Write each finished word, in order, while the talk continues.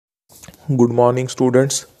Good morning,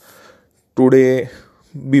 students. Today,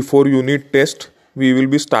 before unit test, we will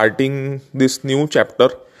be starting this new chapter,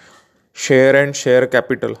 share and share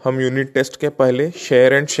capital. हम unit test के पहले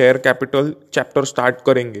share and share capital chapter start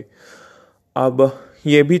करेंगे. अब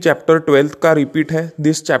ये भी chapter 12th का repeat है.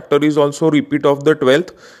 This chapter is also repeat of the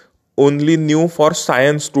 12th, only new for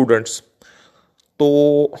science students.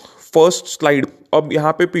 तो फर्स्ट स्लाइड, अब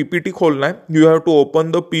यहाँ पे पीपीटी खोलना है. You have to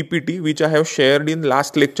open the PPT which I have shared in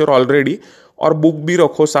last lecture already, और book भी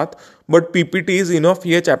रखो साथ. But PPT is enough.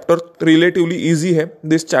 ये चैप्टर रिलेटिवली इजी है.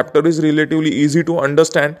 This chapter is relatively easy to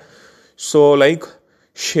understand. So like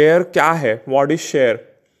share क्या है, what is share.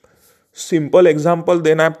 Simple example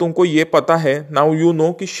देना है. तुमको ये पता है, नाउ यू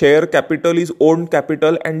नो कि share capital is owned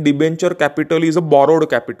capital and debenture capital is a borrowed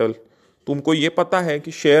capital. तुमको ये पता है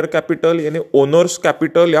कि शेयर कैपिटल यानी ओनर्स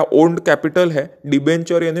कैपिटल या ओन्ड कैपिटल है,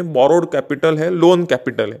 डिबेंचर यानी बोरोड कैपिटल है, लोन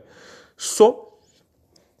कैपिटल है. सो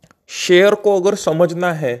शेयर को अगर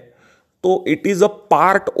समझना है तो it is a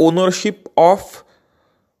part ownership of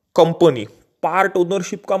company. Part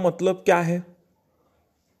ownership का मतलब क्या है?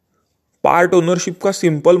 पार्ट ओनरशिप का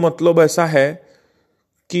सिंपल मतलब ऐसा है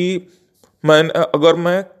कि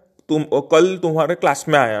मैं कल तुम्हारे क्लास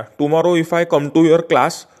में आया, tomorrow if I come to your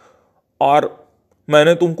class, और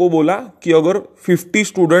मैंने तुमको बोला कि अगर 50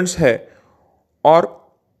 स्टूडेंट्स है और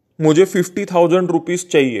मुझे 50,000 रुपीज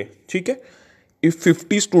चाहिए, ठीक है. If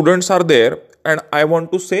 50 students are there and I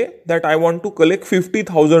want to say that I want to collect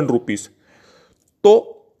 50,000 rupees, तो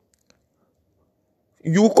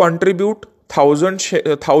यू कॉन्ट्रीब्यूट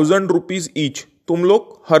 1,000 रुपीज ईच. तुम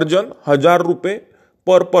लोग हर जन 1,000 रुपये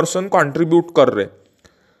पर पर्सन कॉन्ट्रीब्यूट कर रहे.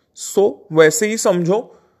 सो वैसे ही समझो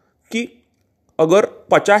कि अगर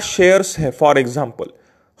 50 शेयर्स है, फॉर एग्जाम्पल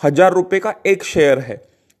 1,000 रुपये का एक शेयर है.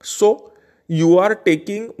 So you are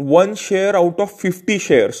taking 1 share out of 50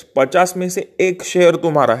 shares. 50 में से एक शेयर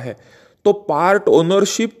तुम्हारा है, तो पार्ट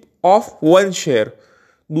ओनरशिप ऑफ 1 शेयर.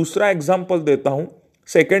 दूसरा एग्जाम्पल देता हूं.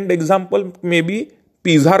 सेकेंड एग्जाम्पल में भी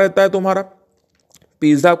पिज्जा रहता है तुम्हारा.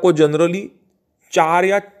 पिज्जा को जनरली 4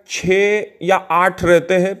 या 6 या 8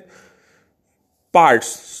 रहते हैं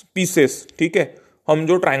पार्ट्स, पीसेस, ठीक है. हम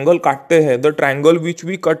जो ट्रायंगल काटते हैं, the triangle which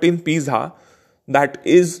we cut in pizza, that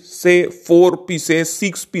is से 4 पीसेस,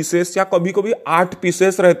 6 पीसेस, या कभी कभी 8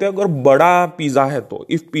 पीसेस रहते हैं अगर बड़ा पिज्जा है तो.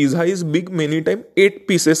 If pizza is big, many time 8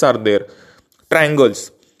 pieces are there,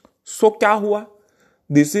 triangles. सो क्या हुआ?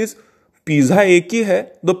 दिस इज पिज्जा एक ही है.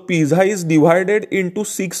 The pizza is divided into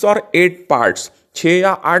 6 और 8 पार्ट्स. 6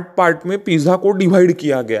 या 8 पार्ट में पिज्जा को डिवाइड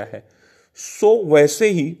किया गया है. सो वैसे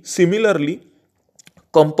ही सिमिलरली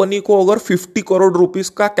कंपनी को अगर 50 करोड़ रुपीस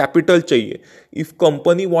का कैपिटल चाहिए, if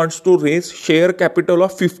company wants to raise share capital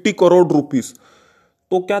of 50 crore rupees,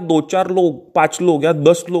 तो क्या 2-4 लोग, 5 लोग या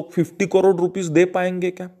 10 लोग 50 करोड़ रुपीस दे पाएंगे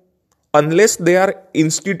क्या? Unless they are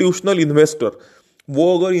institutional investor.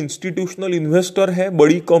 वो अगर इंस्टीट्यूशनल इन्वेस्टर है,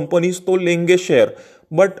 बड़ी कंपनीज, तो लेंगे शेयर.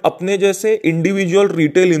 बट अपने जैसे individual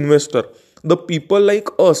retail investor, the people like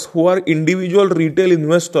us who are individual retail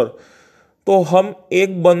investor, तो हम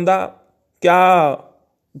एक बंदा क्या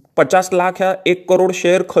 50 लाख या 1 करोड़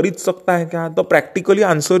शेयर खरीद सकता है क्या? तो practically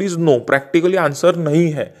answer is no. Practically answer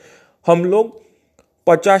नहीं है. हम लोग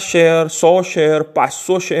 50 शेयर, 100 शेयर,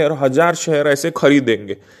 500 शेयर, 1,000 शेयर ऐसे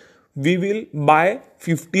खरीदेंगे. वी विल बाय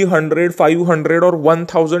 50, 100, 500 और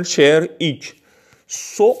 1,000 share each.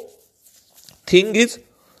 So thing is,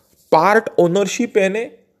 part ownership यानी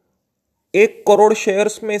 1 करोड़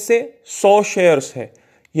शेयर्स में से 100 शेयर्स है,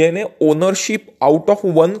 यानी ownership out of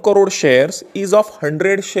 1 crore shares is of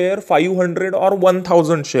 100 share, 500 और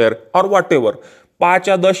 1,000 शेयर, और वॉट एवर 5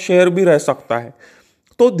 या 10 शेयर भी रह सकता है.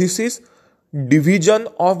 तो this is division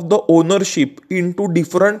of the ownership into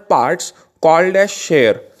different parts called as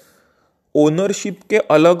share. Ownership के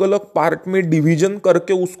अलग अलग पार्ट में डिवीजन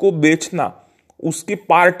करके उसको बेचना, उसके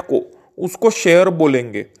पार्ट को, उसको शेयर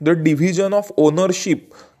बोलेंगे. The division of ownership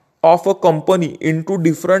of a company into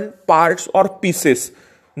different parts और pieces,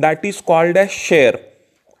 that is called as share.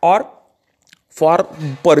 Or for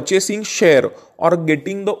purchasing share or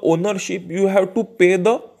getting the ownership, you have to pay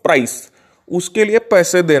the price. उसके लिए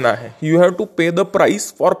पैसे देना है. You have to pay the price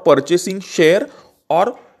for purchasing share or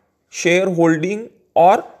share holding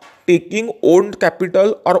or taking owned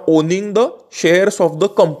capital or owning the shares of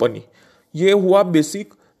the company. ये हुआ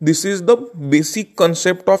basic. This is the basic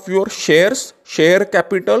concept of your shares, share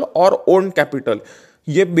capital और owned capital.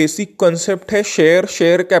 ये basic concept है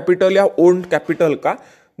share capital या owned capital का.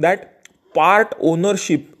 That part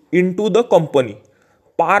ownership into the company.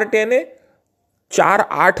 Part यानी 4,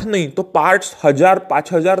 8 नहीं, तो पार्ट्स 1,000,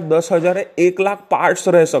 5,000, 10,000 है, 1 लाख पार्ट्स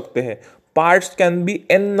रह सकते हैं. Parts can be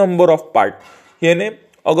n number of part. यानी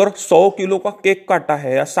अगर 100 किलो का केक काटा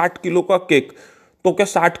है या 60 किलो का केक, तो क्या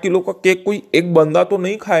 60 किलो का केक कोई एक बंदा तो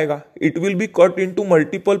नहीं खाएगा, it will be cut into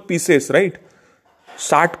multiple pieces, right.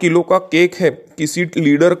 60 kilo का केक है, किसी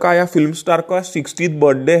लीडर का या फिल्म स्टार का 60th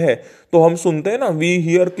बर्थडे है, तो हम सुनते हैं ना, वी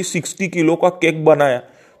हियर कि 60 किलो का केक बनाया,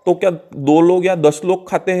 तो क्या 2 लोग या 10 लोग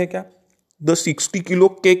खाते हैं क्या? The 60 kilo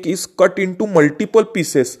cake is cut into multiple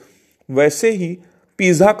pieces. वैसे ही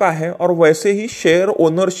पिज्जा का है और वैसे ही शेयर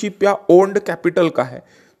ओनरशिप या ओन्ड कैपिटल का है।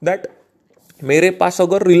 दैट मेरे पास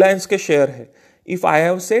अगर रिलायंस के शेयर है, इफ आई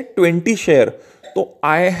हैव से 20 शेयर, तो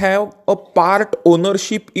I have a part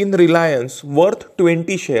ownership in Reliance worth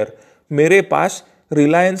 20 share. मेरे पास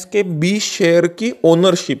रिलायंस के 20 शेयर की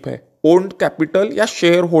ओनरशिप है, ओन्ड कैपिटल या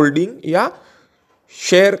शेयर होल्डिंग या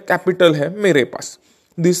शेयर कैपिटल है मेरे पास।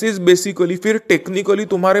 दिस इज बेसिकली, फिर टेक्निकली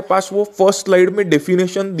तुम्हारे पास वो फर्स्ट स्लाइड में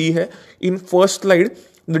डेफिनेशन दी है। In first slide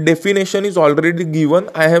the definition is already given,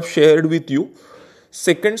 I have shared with you.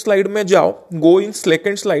 Second slide में जाओ, go in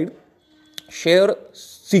second slide. Share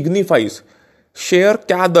signifies, share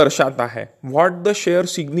क्या दर्शाता है? What the share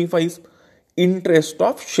signifies? Interest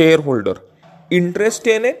of share holder. Interest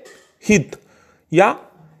यानी हित या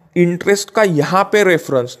interest का यहां पे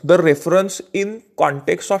reference, the reference in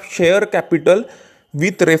context of share capital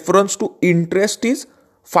with reference to interest is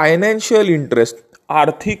financial interest.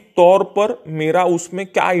 आर्थिक तौर पर मेरा उसमें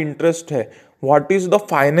क्या इंटरेस्ट है? What is the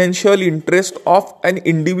financial interest of an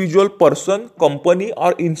individual person, company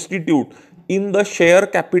और institute in the share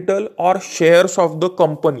capital और shares of the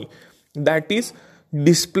company, that is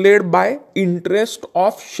displayed bye interest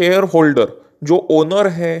of share holder. जो ओनर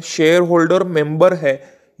है, शेयर होल्डर मेंबर है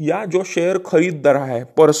या जो share खरीद रहा है,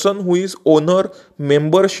 person who is owner,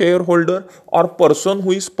 member share holder और person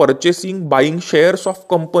who is purchasing buying shares of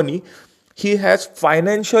company, he has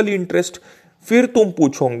financial interest. फिर तुम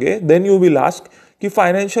पूछोगे, देन यू विल आस्क कि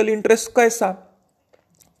फाइनेंशियल इंटरेस्ट कैसा?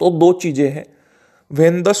 तो दो चीजें हैं।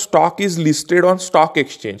 When the stock is listed on stock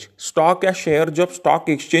exchange, stock या शेयर जब स्टॉक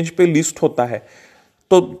एक्सचेंज पे लिस्ट होता है,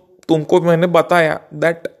 तो तुमको मैंने बताया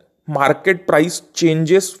that market price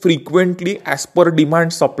changes frequently as per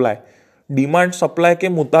demand supply. Demand supply के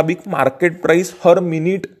मुताबिक मार्केट प्राइस हर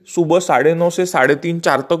मिनट सुबह 9:30 से 3:30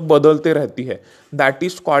 4 तक बदलते रहती है। That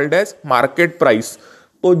is called as market price.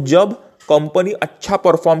 तो जब कंपनी अच्छा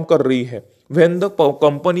परफॉर्म कर रही है, when the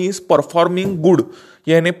company is performing good,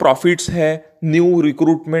 यानी प्रॉफिट्स है, न्यू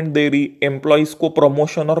रिक्रूटमेंट दे रही, एम्प्लॉइज को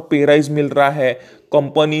प्रमोशन और पे राइज मिल रहा है,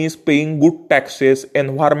 company is paying good taxes,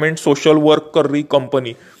 environment social work कर रही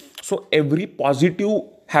company, so every positive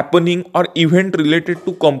happening और इवेंट रिलेटेड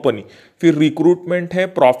टू कंपनी, फिर रिक्रूटमेंट है,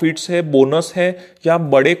 प्रॉफिट्स है, बोनस है या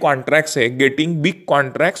बड़े कॉन्ट्रैक्ट्स है, गेटिंग बिग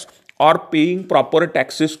कॉन्ट्रैक्ट्स और paying proper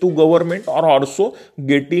taxes to government और also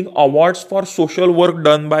getting awards for social work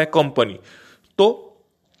done by company, तो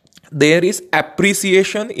there is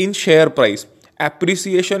appreciation in share price.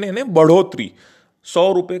 Appreciation यानी बढ़ोतरी।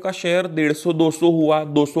 100 रुपए का शेयर 150 200 हुआ,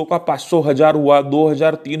 200 का 500 1000 हुआ,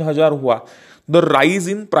 2000 3000 हुआ। The rise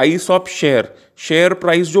in price of share, share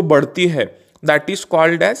price जो बढ़ती है, that is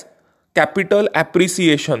called as capital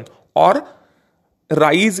appreciation और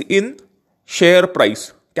rise in share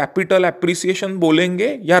price. Capital appreciation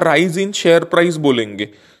बोलेंगे या राइज इन शेयर प्राइस बोलेंगे।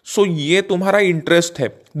 सो ये तुम्हारा इंटरेस्ट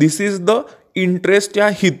है, दिस इज द इंटरेस्ट या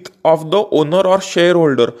हित ऑफ द ओनर और शेयर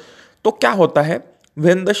होल्डर। तो क्या होता है,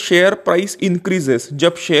 when the share price increases,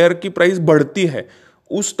 जब शेयर की प्राइस बढ़ती है,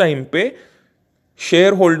 उस टाइम पे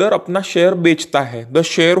शेयर होल्डर अपना शेयर बेचता है। The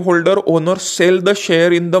share holder owner sell the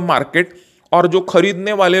share in the market, और जो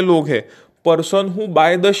खरीदने वाले लोग हैं, person who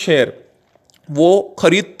buy the share, वो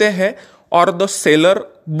खरीदते हैं और the seller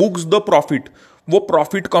books the profit, वो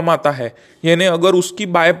प्रॉफिट कमाता है। यानी अगर उसकी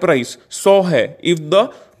बाय प्राइस 100 है, if the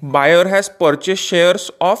buyer has purchase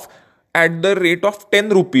shares of at the rate of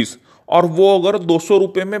 10 rupees, और वो अगर 200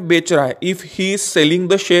 रुपए में बेच रहा है, if he is selling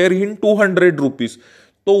the share in 200 rupees,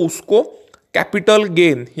 तो उसको कैपिटल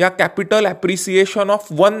गेन या कैपिटल एप्रिसिएशन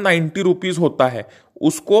ऑफ 190 रुपीज होता है।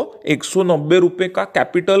 उसको 190 रुपए का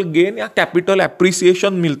कैपिटल गेन या कैपिटल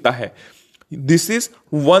एप्रिसिएशन मिलता है। This is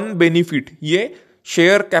one benefit. ये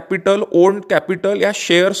शेयर कैपिटल, ओन्ड कैपिटल या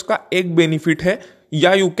शेयर्स का एक बेनिफिट है,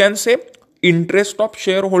 या you can say interest of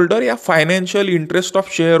share holder या financial interest of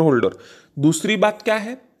share holder. दूसरी बात क्या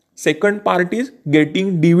है? Second part is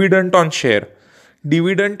getting dividend on share.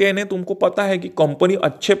 Dividend यानी तुमको पता है कि कंपनी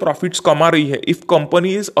अच्छे प्रॉफिट्स कमा रही है। If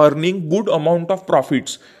company is earning good amount of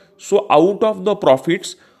profits, so out of the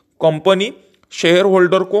profits company share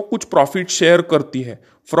holder को कुछ प्रॉफिट शेयर करती है।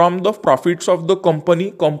 From the profits of the company,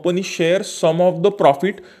 company share some of the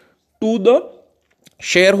profit to the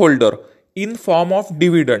share holder in form of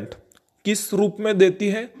dividend. किस रूप में देती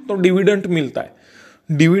है? तो डिविडेंड मिलता है।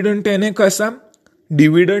 डिविडेंड यानी कैसा?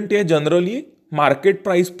 डिविडेंड ये जनरली मार्केट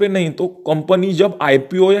प्राइस पे नहीं तो कंपनी जब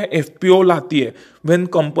आईपीओ या एफपीओ लाती है, when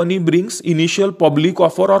company brings initial public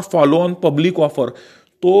offer और फॉलो ऑन पब्लिक ऑफर,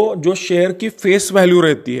 तो जो शेयर की फेस वैल्यू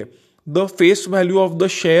रहती है, the face value of the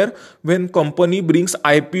share when company brings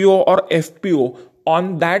IPO और FPO,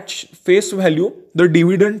 on that face value the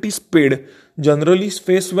dividend is paid. Generally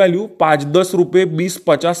face value 5-10 रुपये,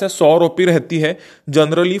 20-50 या 100 रुपये रहती है।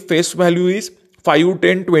 जनरली फेस वैल्यू इज 5,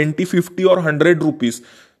 10, 20, 50 और 100 रुपीज।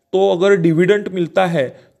 तो अगर डिविडेंड मिलता है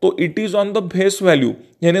तो it is on the face value,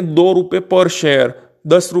 यानी 2 रुपये पर शेयर,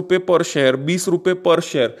 10 रुपये पर शेयर, 20 रुपये पर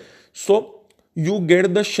share. So you get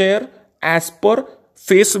the share as per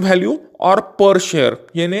face value और पर शेयर,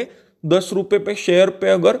 यानी 10 रुपये पे शेयर पे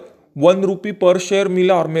अगर 1 रुपी पर शेयर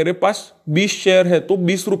मिला और मेरे पास 20 शेयर है तो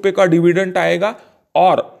 20 रुपये का डिविडेंड आएगा।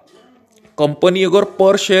 और कंपनी अगर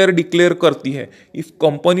पर शेयर डिक्लेयर करती है, if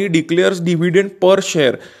company declares dividend per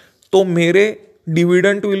share, तो मेरे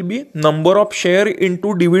dividend will be number of share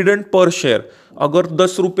into dividend per share. अगर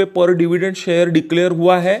 10 रुपये पर डिविडेंड शेयर डिक्लेयर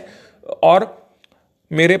हुआ है और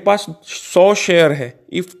मेरे पास 100 शेयर है,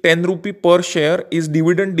 इफ 10 रुपी पर share is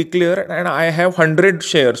dividend declare and I have 100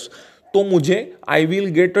 shares, तो मुझे I will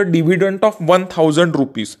get a dividend of 1000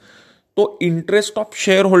 rupees. तो इंटरेस्ट ऑफ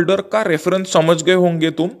शेयर होल्डर का रेफरेंस समझ गए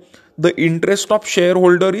होंगे तुम। The interest of share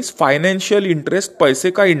holder is financial interest,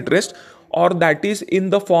 पैसे का इंटरेस्ट, और that is in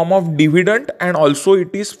the form of dividend and also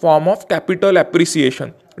it is form of capital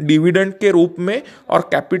appreciation. Dividend के रूप में और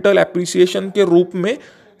कैपिटल एप्रिसिएशन के रूप में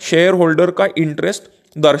शेयर होल्डर का इंटरेस्ट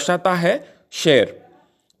दर्शाता है शेयर।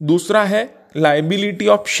 दूसरा है liability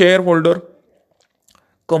of share holder.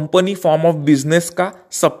 Company form of business का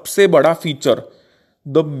सबसे बड़ा feature,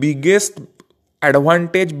 the biggest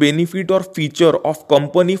advantage, benefit और feature of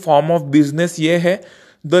company form of business ये है,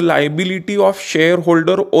 the liability of share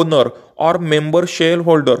holder owner और member share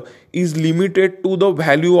holder is limited to the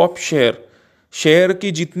value of share. Share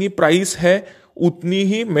की जितनी price है उतनी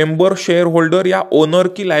ही मेंबर शेयर होल्डर या owner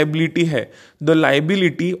की लाइबिलिटी है। The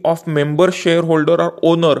liability of member share holder और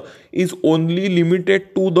owner is only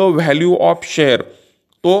limited to the value of share.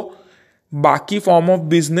 तो बाकी form of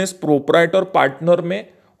business, proprietor partner में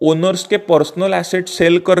ओनर्स के पर्सनल एसेट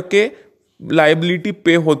सेल करके लाइबिलिटी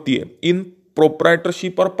पे होती है। इन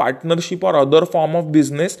प्रोप्राइटरशिप और पार्टनरशिप और other form of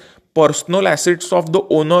business, personal assets of the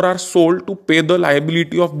owner are sold to pay the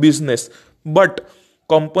liability of business. But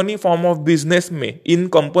company form of business में, इन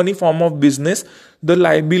company form of business, the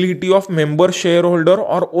liability of member share holder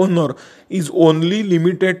और owner is only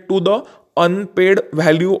limited to the unpaid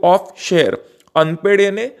value of share. Unpaid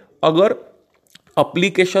यानी अगर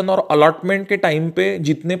application और allotment के time पे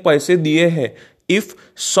जितने पैसे दिए हैं, if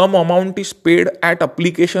some amount is paid eight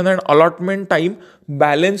application and allotment time,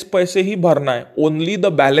 balance पैसे ही भरना है। Only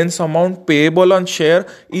the balance amount payable on share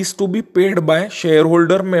is to be paid by share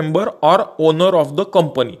holder, member और ओनर ऑफ द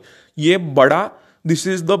कंपनी। ये बड़ा, this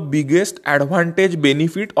is the biggest advantage,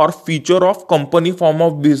 benefit और feature of company form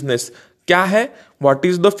of business. क्या है? What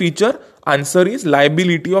is the feature? Answer is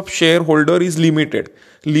liability of share holder is limited.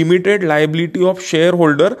 Limited liability of share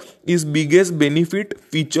holder is biggest benefit,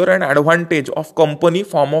 feature and advantage of company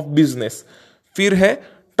form of business. फिर है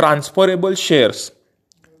transferable shares.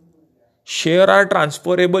 Share are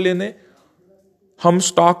transferable यानी हम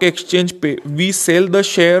stock exchange पे, we cell the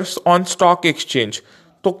shares on stock exchange.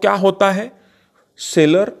 तो क्या होता है?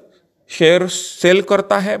 Seller share cell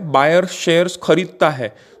करता है, बायर शेयर्स खरीदता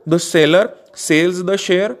है। The seller sells the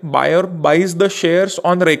share, buyer buys the shares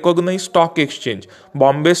on recognized stock exchange,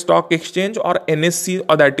 Bombay Stock Exchange और NSE,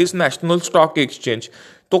 और that is National Stock Exchange।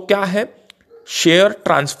 तो क्या है? शेयर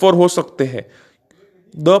ट्रांसफर हो सकते हैं।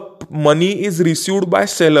 The money is received by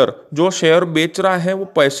seller, जो शेयर बेच रहा है वो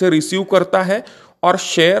पैसे रिसीव करता है और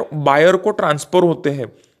शेयर बायर को ट्रांसफर होते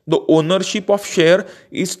हैं। The ownership of share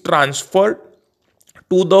is transferred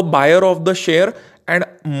to the buyer of the share and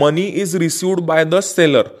money is received by the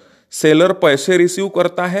seller. Seller पैसे रिसीव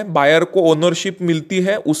करता है, बायर को ओनरशिप मिलती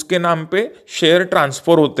है, उसके नाम पे शेयर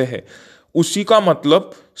ट्रांसफर होते हैं। उसी का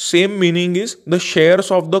मतलब same meaning is the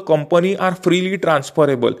shares of the company are freely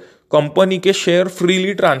transferable. Company के शेयर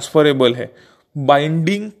फ्रीली ट्रांसफरेबल है।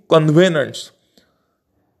 बाइंडिंग कन्वेनेंट्स।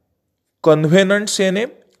 कन्वेनेंट्स यानी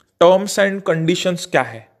टर्म्स एंड कंडीशंस क्या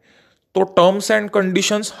है? तो टर्म्स एंड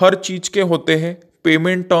कंडीशंस हर चीज के होते हैं।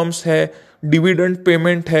 पेमेंट टर्म्स है, डिविडेंड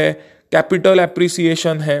पेमेंट है, कैपिटल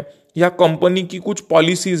एप्रिसिएशन है, या कंपनी की कुछ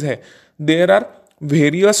पॉलिसीज है। There are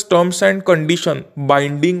various terms and condition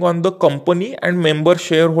binding on the company and member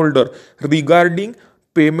share holder regarding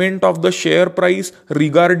payment of the share price,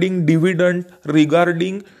 regarding dividend,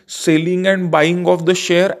 regarding selling and buying of the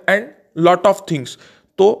share and lot of things.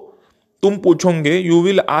 तो तुम पूछोगे, you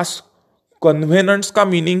will ask कन्वेनेंस का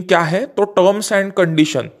meaning क्या है? तो terms and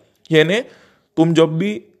condition, यानी तुम जब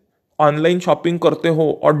भी ऑनलाइन शॉपिंग करते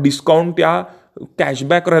हो और डिस्काउंट या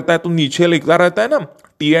कैशबैक रहता है तो नीचे लिखा रहता है ना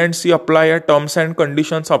T&C अप्लाई या टर्म्स एंड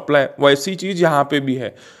कंडीशंस अप्लाई, वैसी चीज यहाँ पे भी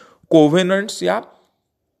है। कोवेनेंट्स या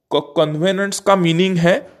कन्वेनेंट्स का मीनिंग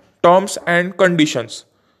है टर्म्स एंड कंडीशंस।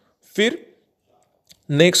 फिर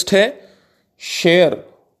नेक्स्ट है share,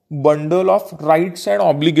 bundle of rights and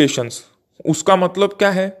obligations. उसका मतलब क्या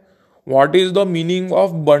है? What is the meaning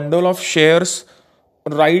of bundle of shares,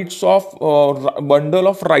 rights of bundle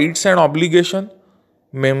of rights and obligation?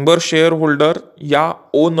 Member share holder या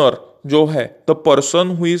ओनर जो है, the person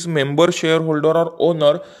who is member share holder और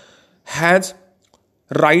owner has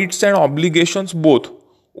rights and obligations both.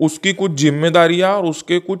 उसकी कुछ जिम्मेदारियां और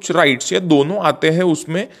उसके कुछ राइट्स, ये दोनों आते हैं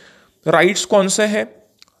उसमें। राइट्स कौन से हैं?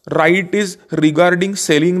 Right is regarding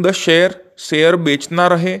selling the share, share बेचना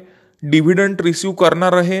रहे, डिविडेंड रिसीव करना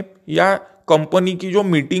रहे, या कंपनी की जो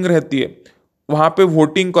मीटिंग रहती है वहां पे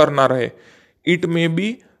वोटिंग करना रहे। It may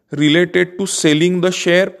be related to selling the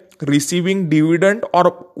share, receiving dividend और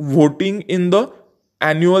voting in the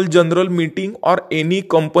annual general meeting और any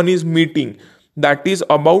companies meeting. That is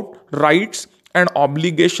about rights and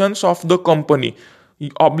obligations of the company.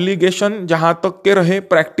 Obligation जहां तक के रहे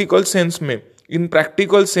प्रैक्टिकल सेंस में, इन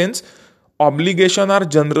practical sense obligation are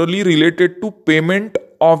generally related to payment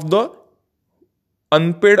of the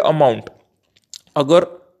unpaid amount. अगर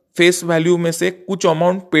face value में से कुछ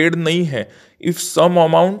अमाउंट पेड नहीं है, if some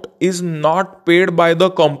amount is not paid by the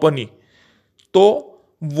company, तो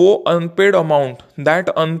वो unpaid amount, that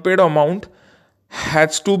unpaid amount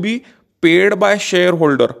has to be paid by share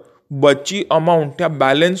holder. बची amount या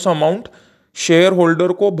बैलेंस अमाउंट शेयर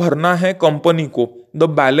होल्डर को भरना है कंपनी को। The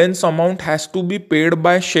balance amount has to be paid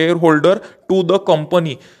by share holder to the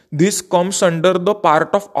company. This comes under the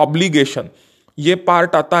part of obligation. ये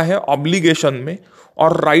part आता है obligation में।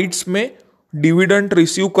 और राइट्स में डिविडेंड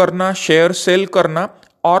रिसीव करना, शेयर सेल करना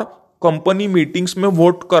और कंपनी मीटिंग्स में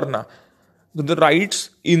वोट करना। The rights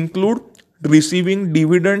include receiving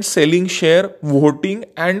dividend, selling share, voting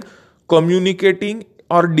and communicating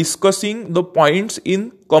or discussing the points in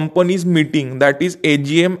company's meeting, that is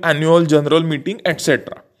AGM, annual general meeting,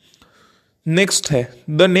 etc. Next है,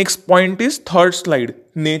 the next point is third slide,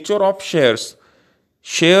 nature of shares.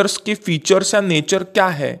 Shares की features या nature क्या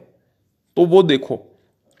है तो वो देखो।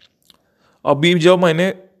 अभी जब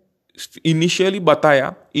मैंने इनिशियली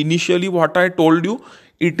बताया, initially what I told you,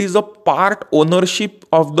 it is a part ownership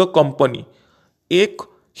of the company. एक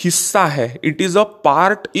हिस्सा है, it is a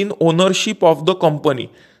part in ownership of the company.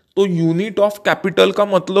 तो यूनिट ऑफ कैपिटल का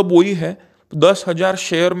मतलब वही है, 10,000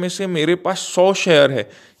 शेयर में से मेरे पास 100 शेयर है।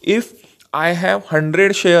 If I have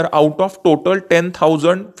 100 share out of total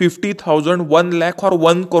 10,000, 50,000, 1 lakh और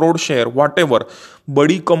 1 करोड़ शेयर, वॉट एवर।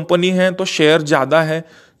 बड़ी कंपनी है तो शेयर ज्यादा है,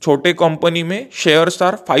 छोटे कंपनी में shares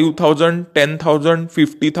are 5,000, 10,000,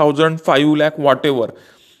 50,000, 5 lakh, what ever.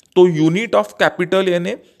 तो यूनिट ऑफ कैपिटल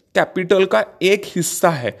यानी कैपिटल का एक हिस्सा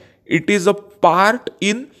है। It is a part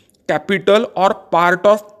in capital और part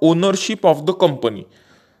of ownership of the company.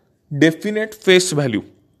 Definite face value,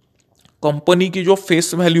 company की जो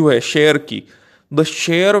फेस वैल्यू है शेयर की, the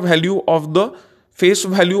share value of the face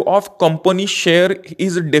value of company share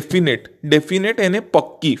is definite. Definite यानी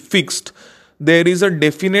पक्की, fixed. There is a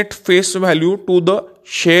definite face value to the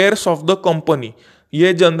shares of the company.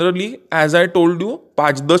 ये generally as I told you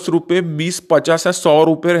 5-10 रुपये, 20-50 या 100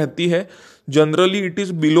 रुपये रहती है। Generally it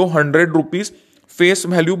is below 100 rupees. Face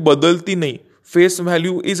value बदलती नहीं, face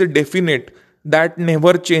value is definite, that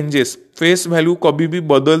never changes. Face value कभी भी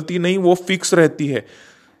बदलती नहीं, वो फिक्स रहती है।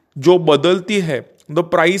 जो बदलती है, the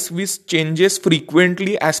price which changes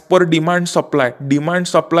frequently as per demand supply. Demand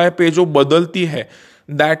supply पे जो बदलती है,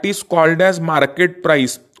 that is called as market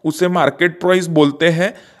price, उसे मार्केट प्राइस बोलते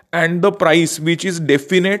हैं। And the price which is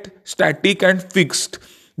definite, static and fixed,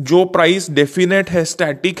 जो प्राइस डेफिनेट है,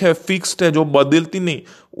 स्टैटिक है, फिक्स्ड है, जो बदलती नहीं,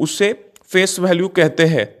 उसे फेस वैल्यू कहते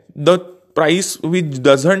हैं। The price which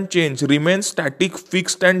doesn't change, remain static,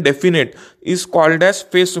 fixed and definite is called as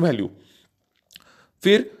face value.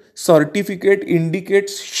 फिर certificate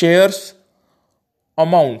indicates shares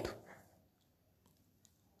amount.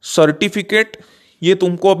 Certificate ये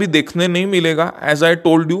तुमको अभी देखने नहीं मिलेगा, as I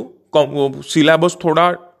told you syllabus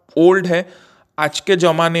थोड़ा ओल्ड है। आज के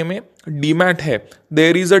जमाने में डीमैट है,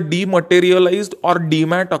 देयर इज अ डीमटेरियलाइज्ड और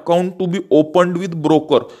demat account to be opened with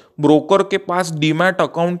broker. Broker के पास डीमैट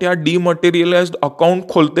अकाउंट या डीमटेरियलाइज्ड अकाउंट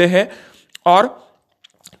खोलते हैं और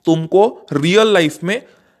तुमको रियल लाइफ में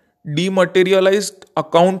डीमटेरियलाइज्ड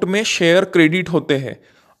अकाउंट में शेयर क्रेडिट होते हैं।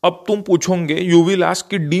 अब तुम पूछोगे, यू विल आस्क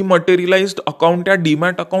कि डीमटेरियलाइज्ड अकाउंट या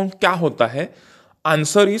डीमैट अकाउंट क्या होता है।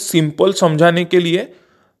 आंसर इज सिंपल समझाने के लिए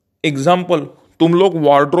एग्जाम्पल, तुम लोग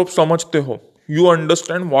वार्डरोब समझते हो, यू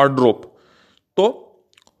अंडरस्टैंड वार्डरोब। तो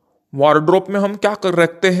वार्डरोब में हम क्या कर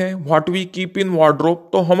रखते हैं, what we keep in wardrobe,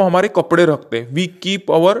 तो हम हमारे कपड़े रखते हैं, वी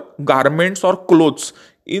कीप अवर गारमेंट्स और clothes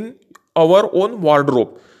in our own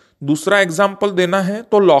wardrobe. दूसरा एग्जाम्पल देना है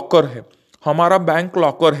तो लॉकर है, हमारा बैंक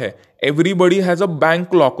लॉकर है, everybody has a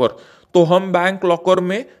bank locker, तो हम बैंक लॉकर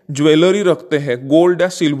में ज्वेलरी रखते हैं गोल्ड या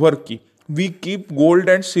सिल्वर की, we keep gold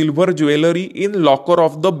and silver jewellery in locker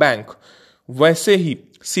of the bank. वैसे ही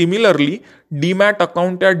सिमिलरली डीमैट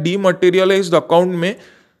अकाउंट या डीमटेरियलाइज्ड अकाउंट में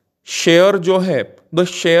शेयर जो है, the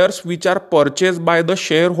shares which are purchase by the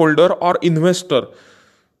share holder और investor,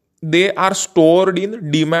 they are stored in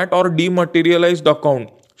demat और dematerialized account.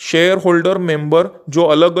 Share holder member जो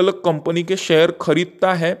अलग अलग कंपनी के शेयर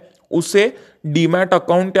खरीदता है उसे डीमैट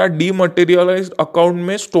अकाउंट या डीमटेरियलाइज्ड अकाउंट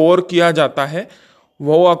में स्टोर किया जाता है।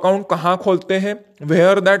 वो अकाउंट कहाँ खोलते हैं,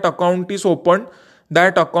 where that account is open,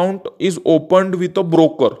 that account is opened with a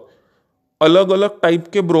broker. अलग अलग टाइप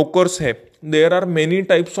के ब्रोकर्स है, there are many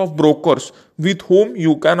types of brokers with whom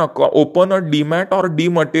you can open a demat और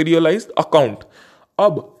डीमटेरियलाइज्ड अकाउंट।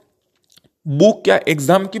 अब बुक या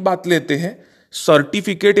एग्जाम की बात लेते हैं।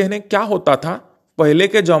 सर्टिफिकेट यानी क्या होता था पहले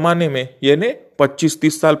के जमाने में, यानी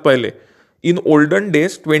 25-30 साल पहले, in olden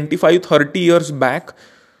days 25-30 years back,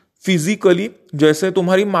 physically जैसे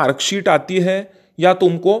तुम्हारी मार्कशीट आती है या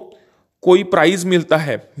तुमको कोई प्राइज मिलता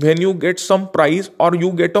है, when you get some prize और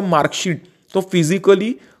यू गेट अ मार्कशीट, तो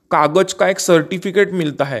फिजिकली कागज का एक सर्टिफिकेट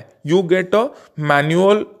मिलता है, you get a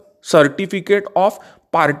manual certificate of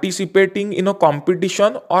participating in a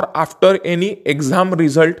competition or after any exam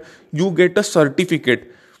result you get a certificate।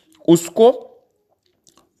 उसको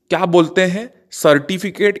क्या बोलते हैं,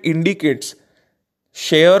 certificate indicates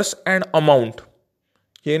shares and amount.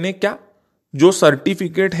 यानी क्या, जो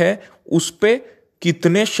सर्टिफिकेट है उस पे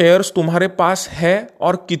कितने शेयर्स तुम्हारे पास है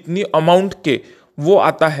और कितनी अमाउंट के वो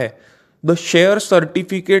आता है। The share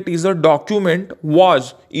certificate is a document,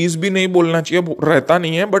 was, is भी नहीं बोलना चाहिए, रहता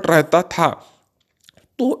नहीं है बट रहता था,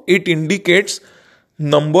 तो it indicates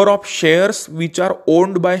number of shares which are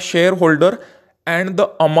owned by share holder and the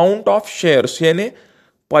amount of shares. यानी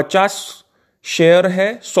 50 शेयर है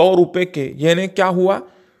 100 रुपए के, यानी क्या हुआ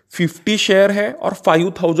 50 शेयर है और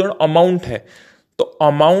 5000 अमाउंट है, तो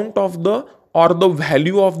अमाउंट ऑफ द और the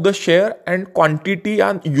value of the share and quantity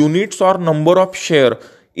and units और number of share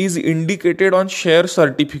is indicated on share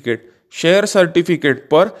certificate. Share certificate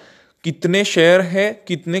पर कितने शेयर है,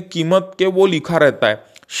 कितने कीमत के, वो लिखा रहता है।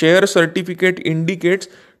 Share certificate indicates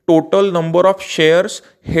total number of shares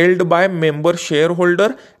held by member share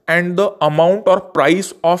holder and the amount और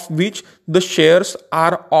price of which the shares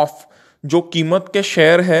are of. जो कीमत के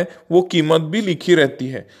शेयर है वो कीमत भी लिखी रहती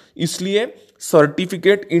है, इसलिए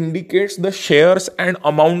certificate indicates the shares and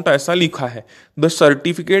amount ऐसा लिखा है। The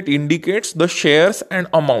certificate indicates the shares and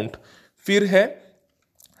amount. फिर है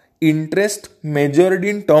interest measured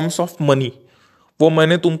in terms of money. वो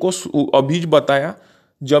मैंने तुमको अभी बताया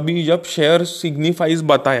जब शेयर सिग्निफाइज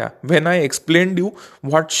बताया, when I explained you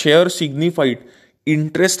what share signified.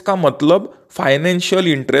 Interest का मतलब फाइनेंशियल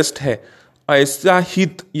इंटरेस्ट है, ऐसा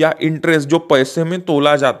हित या इंटरेस्ट जो पैसे में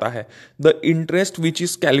तोला जाता है। The interest which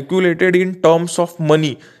is calculated in terms of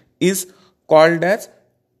money is called as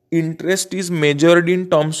interest is measured in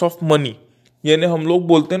terms of money. यानी हम लोग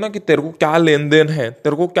बोलते हैं ना कि तेरे को क्या लेन देन है,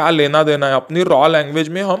 तेरे को क्या लेना देना है, अपनी रॉ लैंग्वेज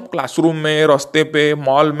में हम क्लासरूम में, रास्ते पे,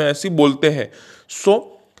 मॉल में ऐसी बोलते हैं। सो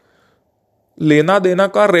लेना देना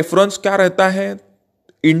का रेफरेंस क्या रहता है,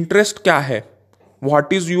 इंटरेस्ट क्या है,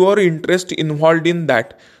 what is your interest involve in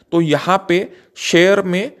that. तो यहाँ पे शेयर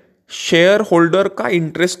में शेयर होल्डर का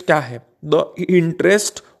इंटरेस्ट क्या है, द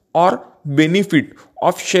इंटरेस्ट और benefit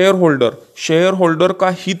of share holder, shareholder का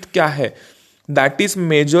हित क्या है, that is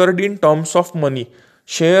measured in terms of money.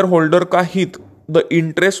 Share holder का हित, the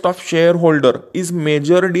interest of share holder is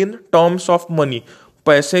measured in terms of money.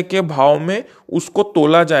 पैसे के भाव में उसको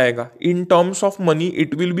तोला जाएगा। इन terms of money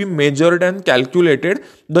it will be measured and calculated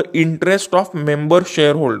the interest of member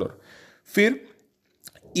share holder. फिर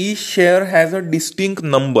each share has a distinct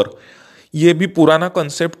number. ये भी पुराना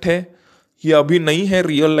कंसेप्ट है, ये अभी नहीं है,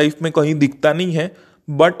 रियल लाइफ में कहीं दिखता नहीं है,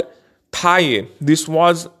 बट था ये। This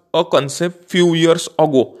was a concept few years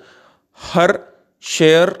ago. Her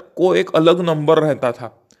share को एक अलग नंबर रहता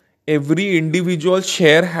था। Every individual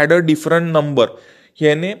share had a different number.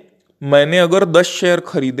 यानी मैंने अगर 10 शेयर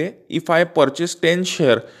खरीदे, इफ आई परचेज 10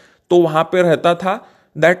 शेयर, तो वहां पे रहता था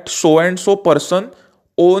that so and so person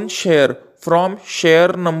own share from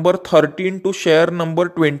share number 13 to share number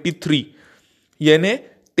 23। यानी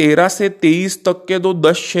 13 से 23 तक के जो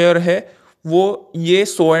 10 शेयर है वो ये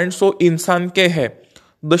सो एंड सो इंसान के है,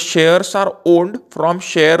 the shares are owned from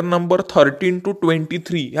share number 13 to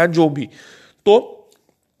 23 या जो भी। तो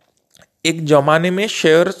एक जमाने में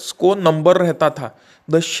शेयर्स को नंबर रहता था,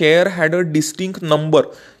 the share had a distinct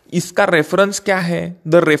number. इसका रेफरेंस क्या है?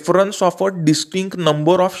 The reference of a distinct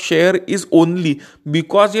number of share is only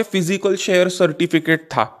because ये फिजिकल शेयर सर्टिफिकेट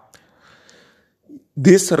था।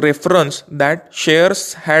 This reference that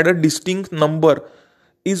shares had a distinct number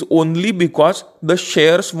is only because the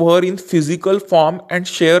shares were in physical form and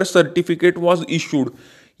share certificate was issued।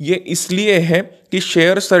 ये इसलिए है कि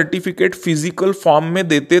share certificate physical form में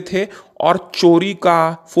देते थे और चोरी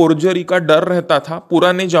का, फोर्जरी का डर रहता था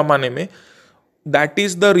पुराने जमाने में। दैट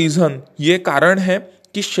इज द रीजन, ये कारण है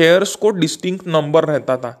कि शेयर्स को डिस्टिंक्ट नंबर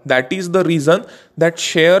रहता था। That is the reason that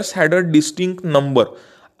shares had a distinct number.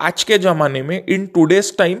 आज के जमाने में, इन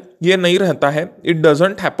टूडेज टाइम, ये नहीं रहता है, इट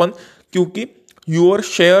डजंट हैपन, क्योंकि your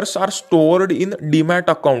shares are stored in demat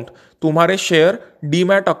account. तुम्हारे शेयर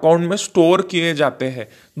डीमैट अकाउंट में स्टोर किए जाते हैं।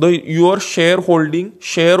 The your share holding,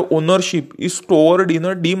 share ownership is stored in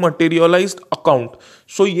a dematerialised account.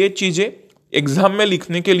 सो ये चीजें एग्जाम में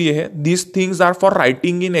लिखने के लिए है, this things are for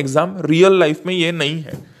writing in exam, real life में ये नहीं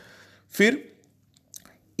है। फिर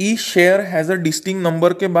ई share has a distinct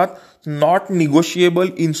number के बाद not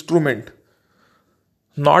negotiable instrument.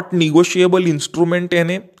 Not negotiable instrument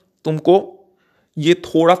यानी तुमको, ये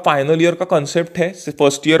थोड़ा फाइनल ईयर का कंसेप्ट है,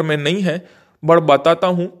 फर्स्ट ईयर में नहीं है, बट बताता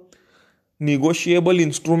हूं। निगोशिएबल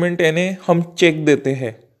इंस्ट्रूमेंट यानी हम चेक देते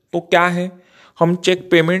हैं, तो क्या है, हम चेक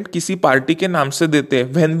पेमेंट किसी पार्टी के नाम से देते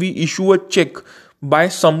हैं। When we issue a check bye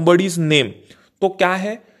somebody's name, तो क्या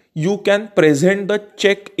है, you can present the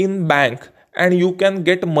check in bank and you can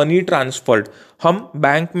get money transferred. हम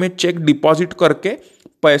बैंक में चेक डिपॉजिट करके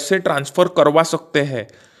पैसे ट्रांसफर करवा सकते हैं।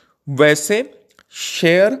 वैसे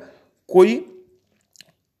शेयर कोई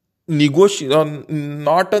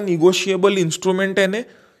नॉट अ निगोशिएबल इंस्ट्रूमेंट है ने,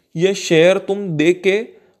 ये शेयर तुम दे के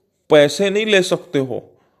पैसे नहीं ले सकते हो,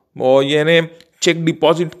 और यानी चेक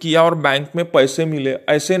डिपॉजिट किया और बैंक में पैसे मिले,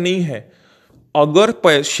 ऐसे नहीं है।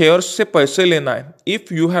 अगर शेयर से पैसे लेना है,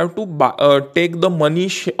 if you have to take the money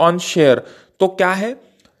on share, तो क्या है,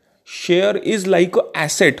 शेयर इज लाइक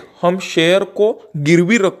एसेट। हम शेयर को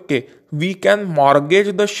गिरवी रख के we can mortgage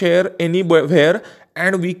the share any where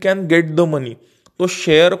and we can get the money. तो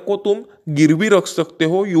शेयर को तुम गिरवी रख सकते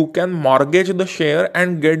हो, you can mortgage the share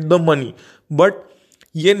and get the money. But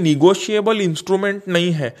ये निगोशिएबल इंस्ट्रूमेंट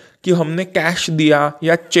नहीं है कि हमने कैश दिया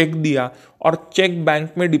या चेक दिया और चेक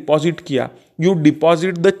बैंक में डिपॉजिट किया, यू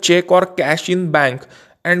डिपॉजिट द चेक और cash in bank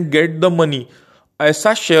and get the money.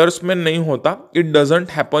 ऐसा शेयर्स में नहीं होता, it doesn't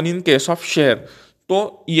happen in case of share.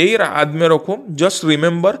 तो यही याद में रखो, just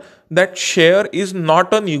remember that share is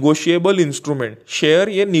not a negotiable instrument. Share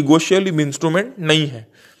ये निगोशिएबल इंस्ट्रूमेंट नहीं है।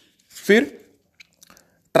 फिर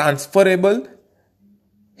ट्रांसफरेबल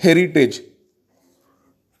हेरिटेज।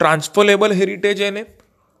 ट्रांसफरेबल हेरिटेज यानी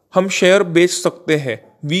हम शेयर बेच सकते हैं,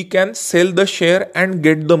 we can sell the share and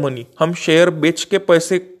get the money. हम शेयर बेच के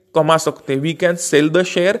पैसे कमा सकते हैं, we can sell the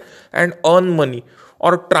share and earn money.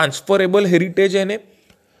 और ट्रांसफरेबल हेरिटेज यानी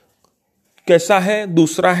कैसा है,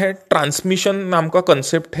 दूसरा है ट्रांसमिशन नाम का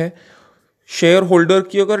कंसेप्ट है। शेयर होल्डर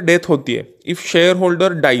की अगर डेथ होती है, इफ शेयर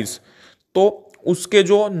होल्डर डाइज, तो उसके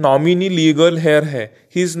जो नॉमिनी लीगल हेयर है,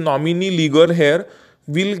 his nominee legal heir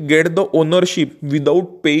will get the ownership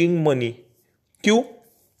without paying money. क्यों?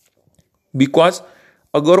 बिकॉज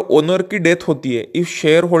अगर ओनर की डेथ होती है, इफ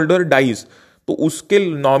शेयर होल्डर डाइज, तो उसके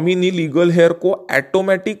नॉमिनी लीगल हेयर को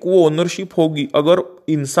ऑटोमेटिक वो ओनरशिप होगी। अगर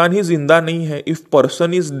इंसान ही जिंदा नहीं है, इफ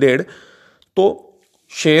पर्सन इज डेड, तो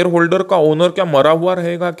शेयर होल्डर का ओनर क्या मरा हुआ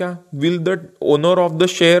रहेगा क्या? Will the owner of the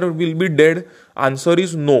share will be dead? Answer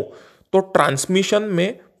is no. तो ट्रांसमिशन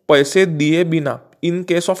में पैसे दिए बिना, इन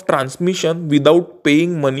case of transmission without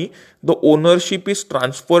paying money, the ownership is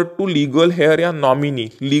transfer to legal hair या नॉमिनी।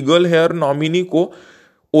 लीगल हेयर नॉमिनी को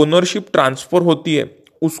ओनरशिप ट्रांसफर होती है,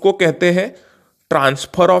 उसको कहते हैं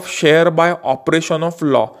transfer of share bye operation of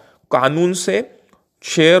law. कानून से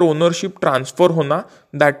शेयर ओनरशिप ट्रांसफर होना,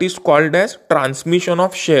 that is called as transmission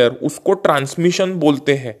of share, उसको ट्रांसमिशन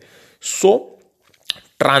बोलते हैं। सो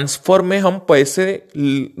ट्रांसफर में हम पैसे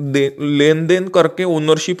लेन देन करके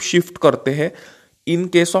ओनरशिप शिफ्ट करते हैं। इन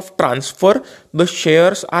case of transfer, the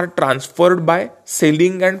shares are transferred by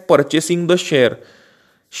selling and purchasing the share.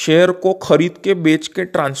 Share को खरीद के बेच के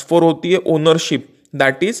ट्रांसफर होती है ownership,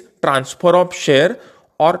 that is transfer of share.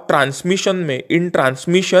 और ट्रांसमिशन में, इन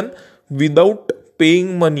ट्रांसमिशन विदाउट पेइंग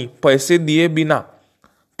मनी, पैसे दिए बिना,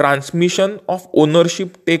 transmission of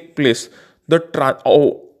ownership take place. The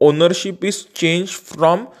ownership is change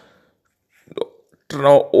from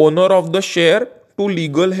owner of the share to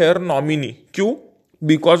legal hair nominee. क्यों?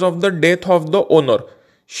 Because of the death of the owner.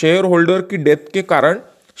 Share holder की death के कारण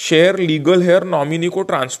share legal hair nominee को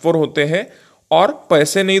transfer होते हैं और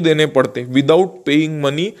पैसे नहीं देने पड़ते। Without paying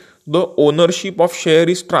money the ownership of share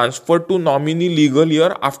is transfer to nominee legal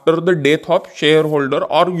year after the death of share holder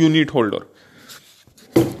और यूनिट होल्डर।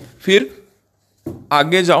 फिर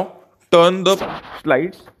आगे जाओ, turn the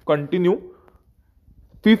slide, continue.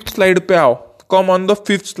 Fifth slide पे आओ, come on the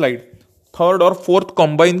fifth slide. Third और fourth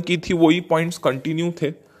combine की थी, वही पॉइंट्स कंटिन्यू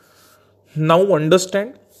थे। नाउ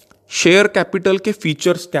अंडरस्टैंड शेयर कैपिटल के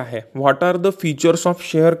फीचर्स क्या है। What are the features of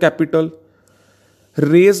share capital?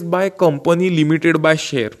 Raised by company limited by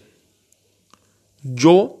share.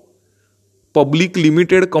 जो पब्लिक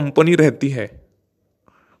लिमिटेड कंपनी रहती है,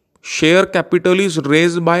 share capital is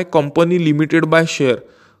raised by company limited by share.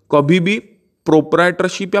 कभी भी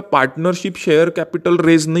proprietorship या partnership share capital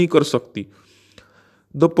raise नहीं कर सकती।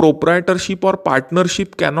 द प्रोप्राइटरशिप और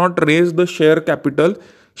partnership cannot raise the share capital.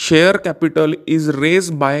 Share capital is raise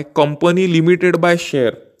by company limited by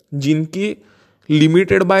share, जिनकी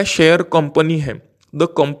limited by share company है। The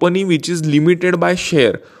company which is limited by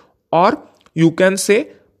share, और you can say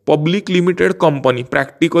public limited company.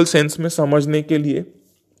 Practical sense में समझने के लिए,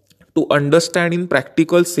 to understand in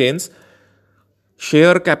practical sense,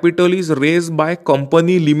 share capital is raise by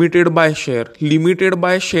company limited by share. Limited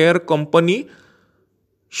by share company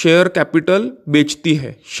share capital बेचती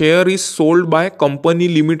है। Share is sold by company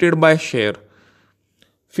limited by share.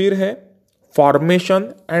 फिर है formation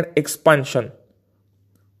and expansion.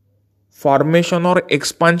 Formation और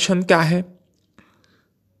expansion क्या है?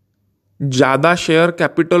 ज्यादा share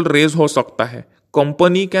capital raise हो सकता है।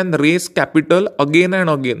 Company can raise capital again and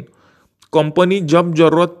again. Company जब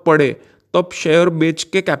जरूरत पड़े तब शेयर बेच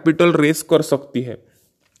के कैपिटल रेज कर सकती है।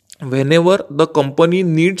 Whenever the company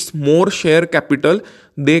needs more share capital,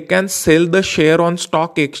 they can sell the share on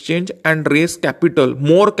stock exchange and raise capital,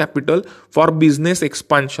 more capital for business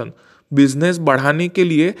expansion. Business बढ़ाने के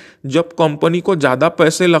लिए जब कंपनी को ज्यादा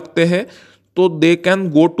पैसे लगते हैं तो they can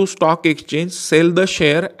go to stock exchange, sell the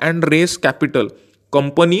share and raise capital.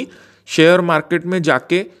 Company share market में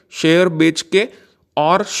जाके शेयर बेच के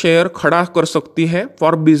और शेयर खड़ा कर सकती है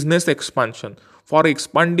for business expansion. For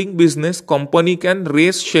expanding business, company can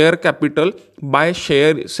raise share capital by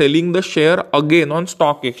selling the share again on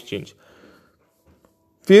stock exchange.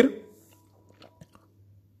 फिर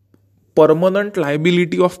permanent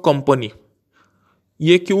liability of company,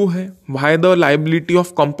 ये क्यों है? Why the liability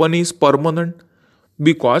of company is permanent?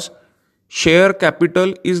 Because share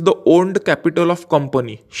capital is the owned capital of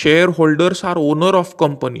company. Shareholders are owner of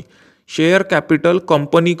company. Share capital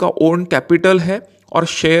company का owned capital है और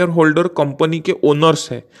share holder company के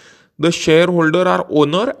owners है। The share holder are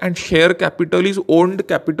owner and share capital is owned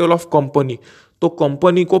capital of company. तो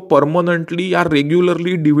company को permanently या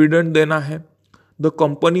regularly dividend देना है। The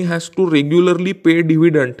company has to regularly pay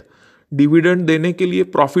dividend. Dividend देने के लिए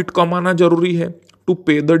प्रॉफिट कमाना जरूरी है। To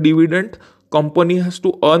pay the dividend, company has to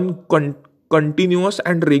earn continuous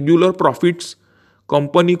and regular profits.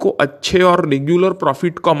 Company को अच्छे और रेगुलर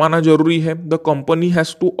प्रॉफिट कमाना जरूरी है। The company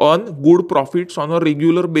has to earn good profits on a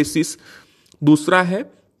regular basis. दूसरा है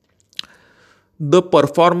the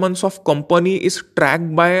performance of company is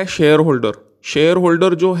track by share holder. Share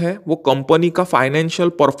holder जो है वो कंपनी का फाइनेंशियल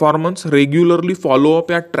परफॉर्मेंस रेगुलरली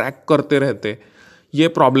फॉलोअप या ट्रैक करते रहते। ये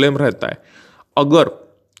प्रॉब्लम रहता है। अगर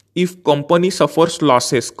if company suffers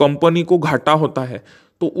losses, company को घाटा होता है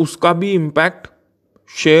तो उसका भी इम्पैक्ट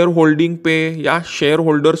शेयर होल्डिंग पे या शेयर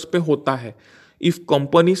होल्डर्स पे होता है। If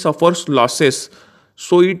company suffers losses,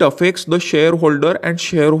 so it affects the share holder and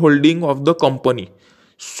share holding of the company.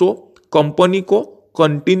 So company को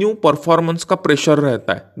कंटिन्यू परफॉर्मेंस का प्रेशर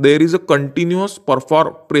रहता है। There is a continuous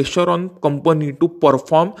pressure on company to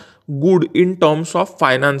perform good in terms of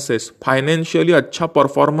finances. Financially अच्छा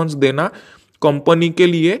performance देना company के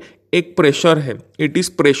लिए एक pressure है। It is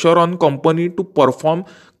pressure on company to perform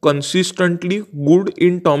consistently good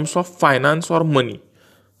in terms of finance और money.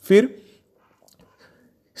 फिर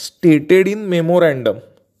stated in memorandum,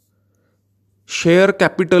 share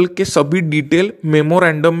capital के सभी डिटेल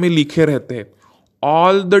मेमोरेंडम में लिखे रहते हैं।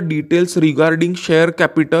 All the details regarding share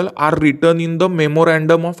capital R written in the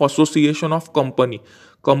memorandum of association of company.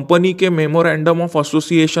 Company के memorandum of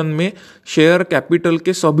association में शेयर कैपिटल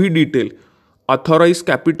के सभी डिटेल, ऑथोराइज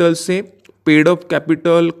कैपिटल से paid up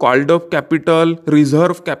capital, called up capital,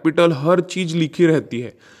 reserve capital, हर चीज लिखी रहती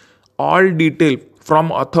है। All detail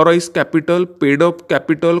from authorise capital, paid up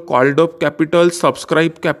capital, called up capital,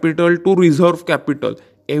 subscribe capital to reserve capital,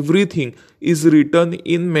 everything is written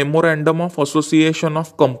in memorandum of association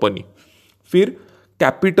of company. फिर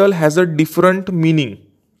capital has a different meaning.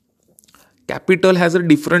 Capital has a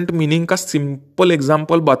different meaning का simple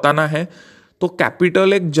example बताना है तो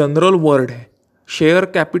capital एक general word है। Share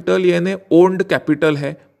capital यानी owned capital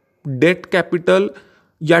है, debt capital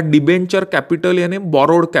या डिबेंचर कैपिटल यानी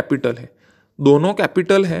बोरोड कैपिटल है। दोनों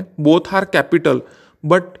कैपिटल है, both are capital,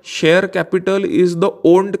 but share capital is the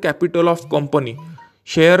owned capital of company.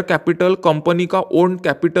 Share capital company का ओन्ड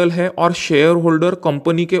कैपिटल है और शेयर होल्डर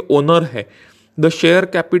कंपनी के ओनर है। The share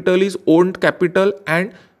capital is owned capital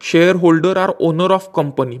and shareholder are owner of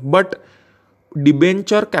company, but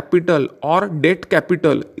debenture capital और debt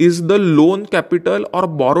capital is the loan capital और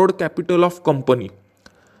borrowed capital of company.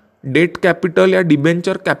 Debt capital या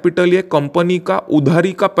debenture capital ये company का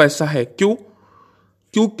उधारी का पैसा है। क्यों?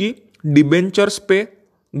 क्योंकि डिबेंचर्स पे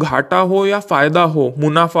घाटा हो या फायदा हो,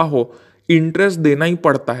 मुनाफा हो, इंटरेस्ट देना ही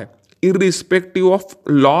पड़ता है। इररिस्पेक्टिव ऑफ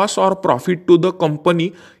लॉस और profit to the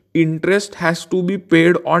company, interest has to be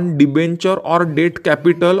paid on debenture और डेट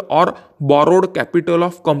कैपिटल और borrowed capital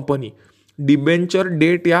of company. Debenture,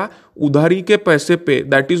 debt या उधारी के पैसे पे,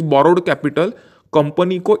 that is borrowed capital,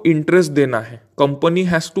 company को इंटरेस्ट देना है। Company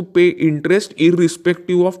has to pay interest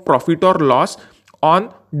irrespective of profit और लॉस ऑन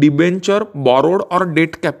डिबेंचर, बोरोड और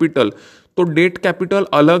डेट कैपिटल। तो डेट कैपिटल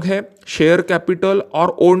अलग है, शेयर कैपिटल और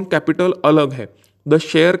ओन कैपिटल अलग है। The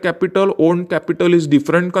share capital, own capital is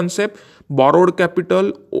different concept. Borrowed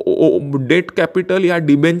capital, debt capital या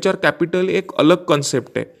debenture capital एक अलग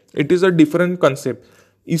कंसेप्ट है। It is a different concept.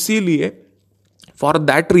 इसीलिए for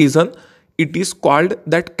that reason it is called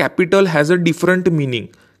that capital has a different meaning.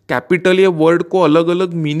 Capital ये word को अलग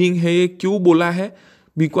अलग meaning है। ये क्यों बोला है?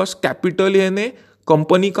 बिकॉज कैपिटल यानी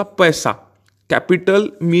कंपनी का पैसा। Capital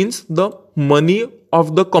means the money of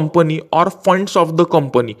the company और funds of the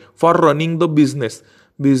company for running the business.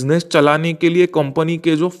 Business चलाने के लिए कंपनी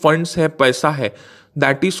के जो फंड्स है, पैसा है,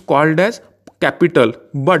 that is called as capital.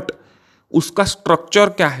 But उसका स्ट्रक्चर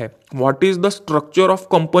क्या है? What is the structure of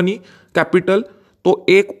company capital? तो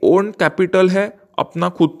एक ओन कैपिटल है, अपना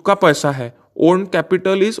खुद का पैसा है। Own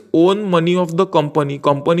capital is own money of the company,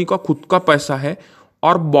 company का खुद का पैसा है।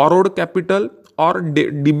 और बोरोड कैपिटल और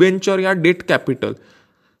डिबेंचर या डेट कैपिटल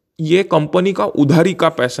ये कंपनी का उधारी का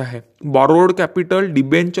पैसा है। बोरोड कैपिटल,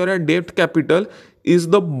 डिबेंचर या debt capital is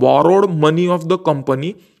the borrowed money of the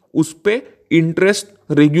company. उस पे इंटरेस्ट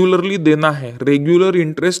रेगुलरली देना है। Regular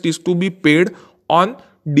interest is to be paid on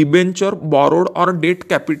debenture, borrowed और debt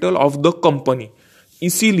capital of the company.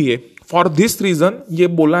 इसीलिए फॉर दिस रीजन ये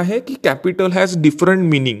बोला है कि capital has different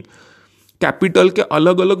meaning. Capital के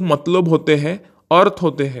अलग अलग मतलब होते हैं, अर्थ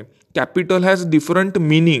होते हैं। Capital has different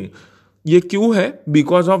meaning. ये क्यों है?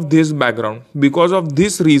 Because of this background, because of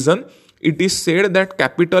this reason it is said that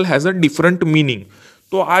capital has a different meaning.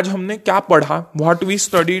 तो आज हमने क्या पढ़ा? What we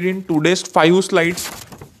studied in today's 5 slides.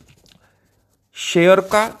 Share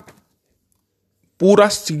का पूरा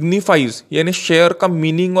सिग्निफाइज यानी शेयर का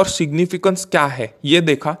मीनिंग और सिग्निफिकेंस क्या है ये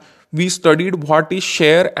देखा। We studied what is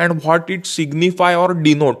share and what it signify और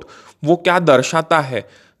डिनोट, वो क्या दर्शाता है।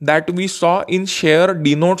 That we saw in share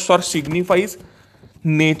denotes और सिग्निफाइज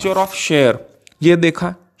नेचर ऑफ शेयर। ये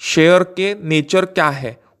देखा शेयर के नेचर क्या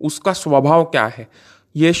है, उसका स्वभाव क्या है।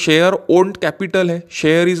 ये शेयर ओन्ड कैपिटल है,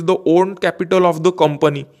 share is the owned capital of the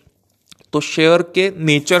company. तो शेयर के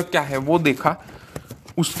नेचर क्या है वो देखा।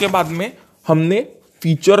 उसके बाद में हमने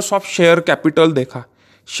फीचर्स ऑफ शेयर कैपिटल देखा।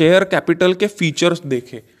 शेयर कैपिटल के फीचर्स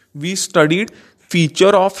देखे। We studied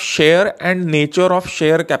feature of share and nature of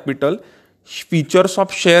share capital. Features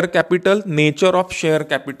of share capital, nature of share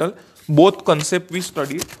capital, both concept we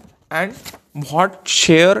studied and what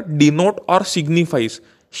share denote और signifies।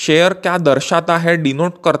 Share क्या दर्शाता है,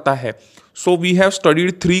 denote करता है। सो we have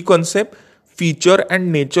studied 3 concept, feature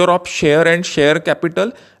and nature of share and share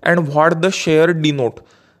capital and what the share denote.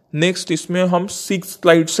 Next इसमें हम 6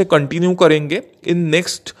 slide से continue करेंगे। In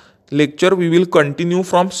next lecture we will continue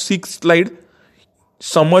from 6 slide.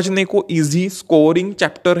 समझने को इजी स्कोरिंग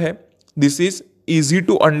चैप्टर है। This is easy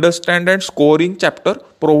to understand and scoring chapter,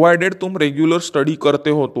 provided तुम regular study करते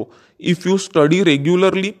हो तो। If you study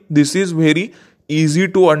regularly this is very easy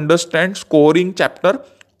to understand scoring chapter.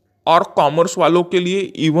 और commerce वालों के लिए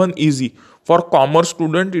even easy. For commerce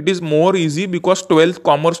student it is more easy because 12th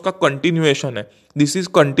commerce का continuation है। This is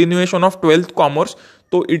continuation of 12th commerce,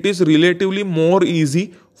 तो it is relatively more easy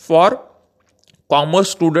for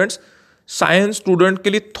commerce students. Science student के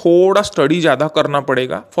लिए थोड़ा स्टडी ज़्यादा करना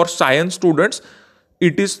पड़ेगा। For science students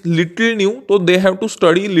it is little new, तो they have to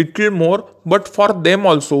study little more, but for them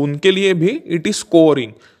also, उनके लिए भी it is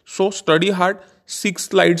scoring. So study hard. 6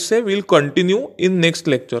 slide से will continue in next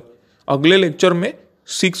lecture. अगले लेक्चर में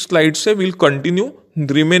 6 स्लाइड से will continue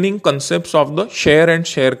remaining concepts of the share and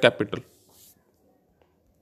share capital.